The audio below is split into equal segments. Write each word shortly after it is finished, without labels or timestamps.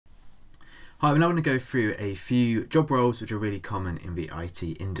Hi, we're now going to go through a few job roles which are really common in the IT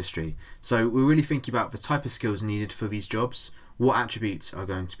industry. So we're really thinking about the type of skills needed for these jobs, what attributes are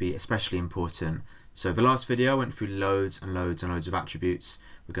going to be especially important. So the last video I went through loads and loads and loads of attributes.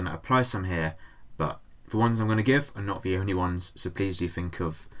 We're going to apply some here, but the ones I'm going to give are not the only ones, so please do think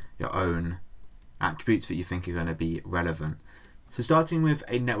of your own attributes that you think are going to be relevant. So starting with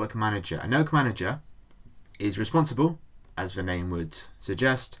a network manager. A network manager is responsible, as the name would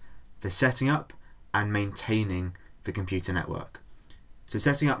suggest, for setting up and maintaining the computer network. So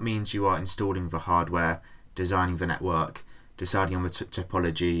setting up means you are installing the hardware, designing the network, deciding on the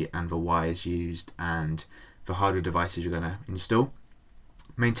topology and the wires used and the hardware devices you're going to install.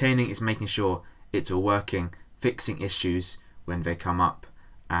 Maintaining is making sure it's all working, fixing issues when they come up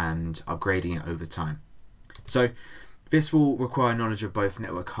and upgrading it over time. So this will require knowledge of both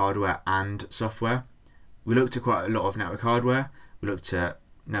network hardware and software. We looked at quite a lot of network hardware. We looked at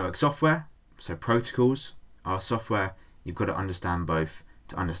network software, so protocols are software. You've got to understand both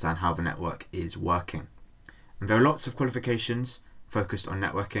to understand how the network is working. And there are lots of qualifications focused on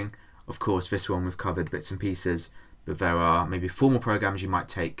networking. Of course, this one we've covered bits and pieces, but there are maybe formal programs you might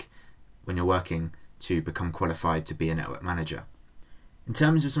take when you're working to become qualified to be a network manager. In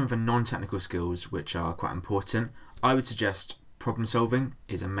terms of some of the non-technical skills which are quite important, I would suggest problem solving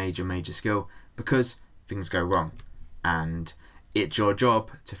is a major skill because things go wrong and it's your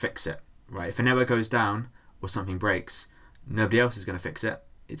job to fix it, right? If a network goes down or something breaks, nobody else is going to fix it.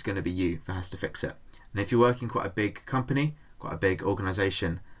 It's going to be you that has to fix it. And if you're working quite a big company, quite a big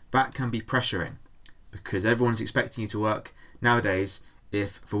organization, that can be pressuring because everyone's expecting you to work. Nowadays,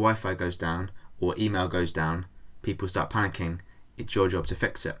 if the Wi-Fi goes down or email goes down, people start panicking. It's your job to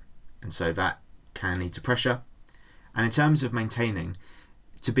fix it. And so that can lead to pressure. And in terms of maintaining,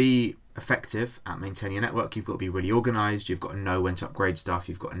 to be effective at maintaining a network, you've got to be really organized, you've got to know when to upgrade stuff,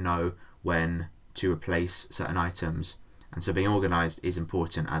 you've got to know when to replace certain items, and so being organized is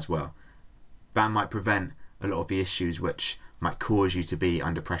important as well. That might prevent a lot of the issues which might cause you to be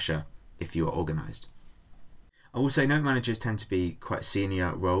under pressure if you are organized. I will say network managers tend to be quite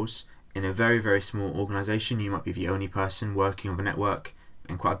senior roles. In a very small organization, you might be the only person working on the network.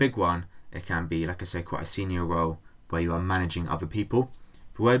 In quite a big one, it can be, like I say, quite a senior role where you are managing other people.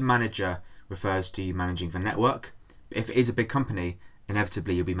 The word manager refers to you managing the network, but if it is a big company,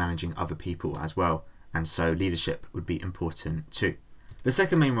 inevitably you'll be managing other people as well, and so leadership would be important too. The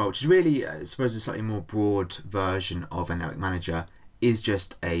second main role, which is really, I suppose, a slightly more broad version of a network manager, is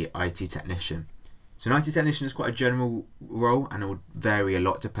just a IT technician. So an IT technician is quite a general role, and it will vary a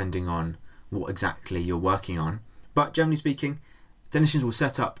lot depending on what exactly you're working on, but generally speaking, technicians will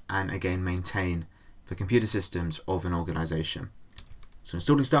set up and again maintain the computer systems of an organization. So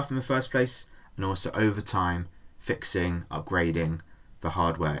installing stuff in the first place, and also over time fixing, upgrading the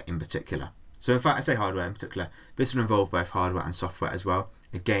hardware in particular. So in fact, I say hardware in particular, this will involve both hardware and software as well.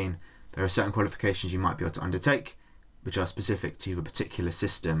 Again, there are certain qualifications you might be able to undertake which are specific to the particular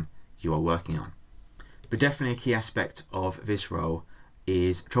system you are working on. But definitely a key aspect of this role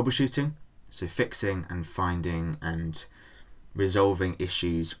is troubleshooting, so fixing and finding and resolving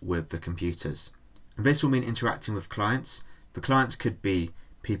issues with the computers. And this will mean interacting with clients. The clients could be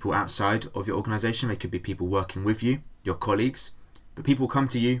people outside of your organization, they could be people working with you, your colleagues, but people come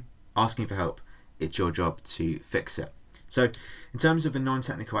to you asking for help. It's your job to fix it. So in terms of the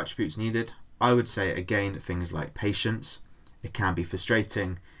non-technical attributes needed, I would say again things like patience. It can be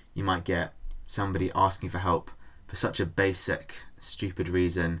frustrating. You might get somebody asking for help for such a basic, stupid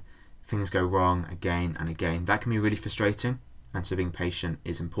reason. Things go wrong again and again. That can be really frustrating, and so being patient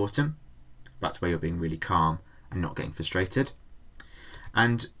is important. That's where you're being really calm and not getting frustrated.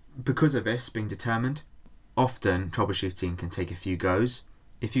 And because of this, being determined, often troubleshooting can take a few goes.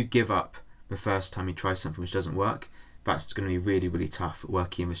 If you give up the first time you try something which doesn't work, that's going to be really tough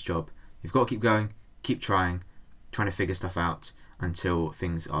working in this job. You've got to keep going, keep trying to figure stuff out until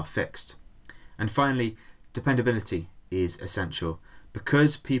things are fixed. And finally, dependability is essential.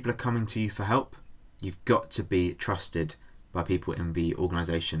 Because people are coming to you for help, you've got to be trusted by people in the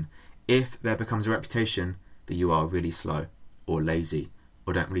organization. If there becomes a reputation that you are really slow or lazy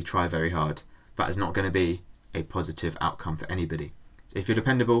or don't really try very hard, that is not going to be a positive outcome for anybody. So if you're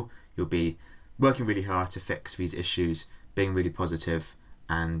dependable, you'll be working really hard to fix these issues, being really positive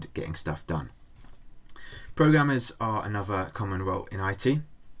and getting stuff done. Programmers are another common role in IT,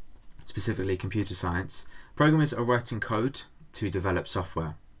 specifically computer science. Programmers are writing code to develop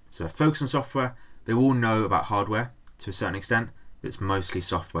software. So focus on software. They all know about hardware to a certain extent, but it's mostly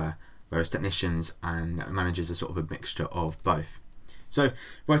software, whereas technicians and managers are sort of a mixture of both. So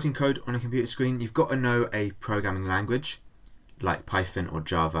writing code on a computer screen, you've got to know a programming language like Python or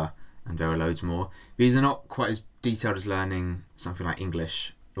Java, and there are loads more. These are not quite as detailed as learning something like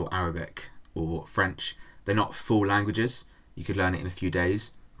English or Arabic or French. They're not full languages. You could learn it in a few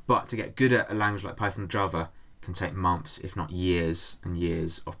days, but to get good at a language like Python or Java can take months, if not years and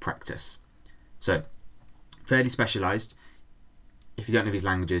years of practice. So, fairly specialised. If you don't know these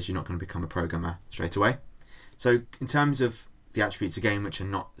languages, you're not going to become a programmer straight away. So, in terms of the attributes again, which are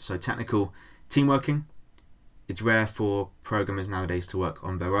not so technical, team working. It's rare for programmers nowadays to work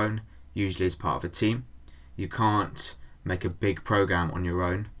on their own, usually as part of a team. You can't make a big program on your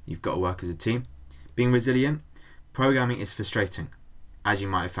own. You've got to work as a team. Being resilient. Programming is frustrating, as you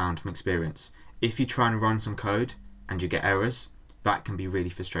might have found from experience. If you try and run some code and you get errors, that can be really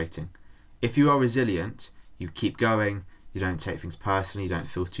frustrating. If you are resilient, you keep going, you don't take things personally, you don't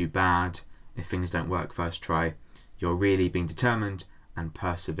feel too bad if things don't work first try. You're really being determined and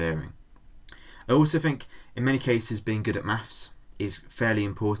persevering. I also think in many cases being good at maths is fairly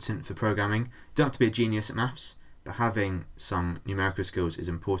important for programming. You don't have to be a genius at maths, but having some numerical skills is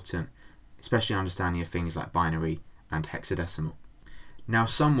important, especially understanding of things like binary and hexadecimal. Now,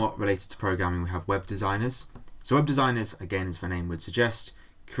 somewhat related to programming, we have web designers. So web designers, again, as the name would suggest,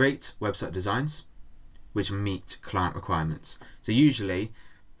 create website designs which meet client requirements. So usually,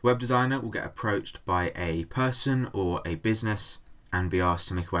 the web designer will get approached by a person or a business and be asked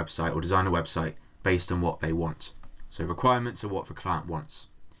to make a website or design a website based on what they want. So requirements are what the client wants.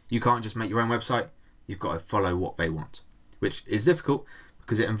 You can't just make your own website, you've got to follow what they want, which is difficult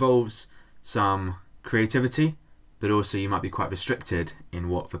because it involves some creativity, but also you might be quite restricted in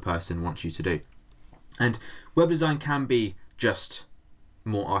what the person wants you to do. And web design can be just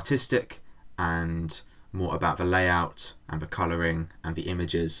more artistic and more about the layout and the colouring and the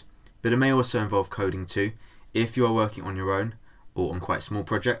images, but it may also involve coding too. If you are working on your own or on quite small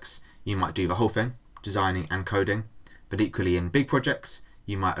projects, you might do the whole thing, designing and coding, but equally in big projects,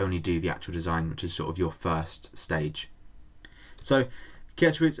 you might only do the actual design, which is sort of your first stage. So key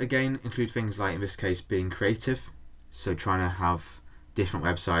attributes again include things like, in this case, being creative. So trying to have different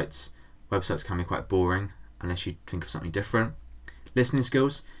websites. Websites can be quite boring unless you think of something different. Listening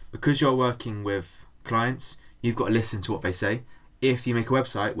skills. Because you're working with clients, you've got to listen to what they say. If you make a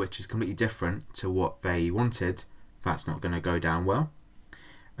website which is completely different to what they wanted, that's not going to go down well.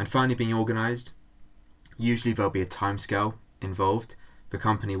 And finally, being organised. Usually there'll be a timescale involved. The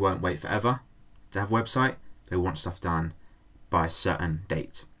company won't wait forever to have a website. They want stuff done by a certain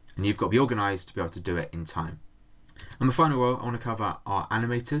date. And you've got to be organised to be able to do it in time. And the final role I want to cover are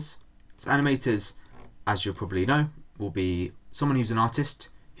animators. So animators, as you'll probably know, will be someone who's an artist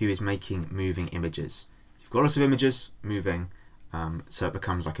who is making moving images. You've got lots of images moving, so it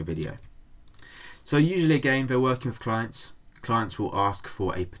becomes like a video. So usually again, they're working with clients. Clients will ask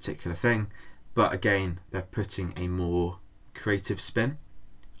for a particular thing, but again, they're putting a more creative spin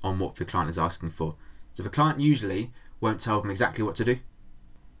on what the client is asking for. So the client usually won't tell them exactly what to do.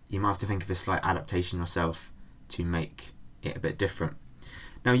 You might have to think of a slight adaptation yourself to make it a bit different.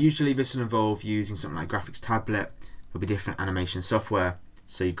 Now usually this will involve using something like graphics tablet. There'll be different animation software,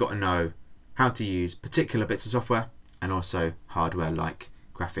 so you've got to know how to use particular bits of software and also hardware like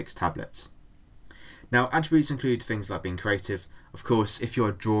graphics tablets. Now attributes include things like being creative. Of course, if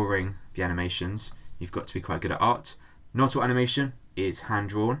you're drawing the animations, you've got to be quite good at art. Not all animation is hand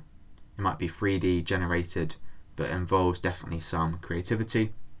drawn. It might be 3D generated, but it involves definitely some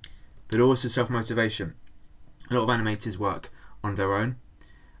creativity, but also self-motivation. A lot of animators work on their own,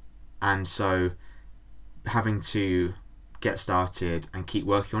 and so having to get started and keep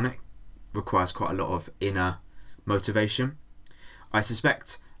working on it requires quite a lot of inner motivation. I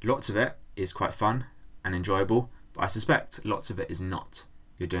suspect lots of it is quite fun and enjoyable, but I suspect lots of it is not.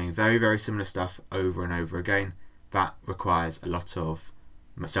 You're doing very, very similar stuff over and over again. That requires a lot of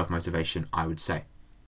self-motivation, I would say.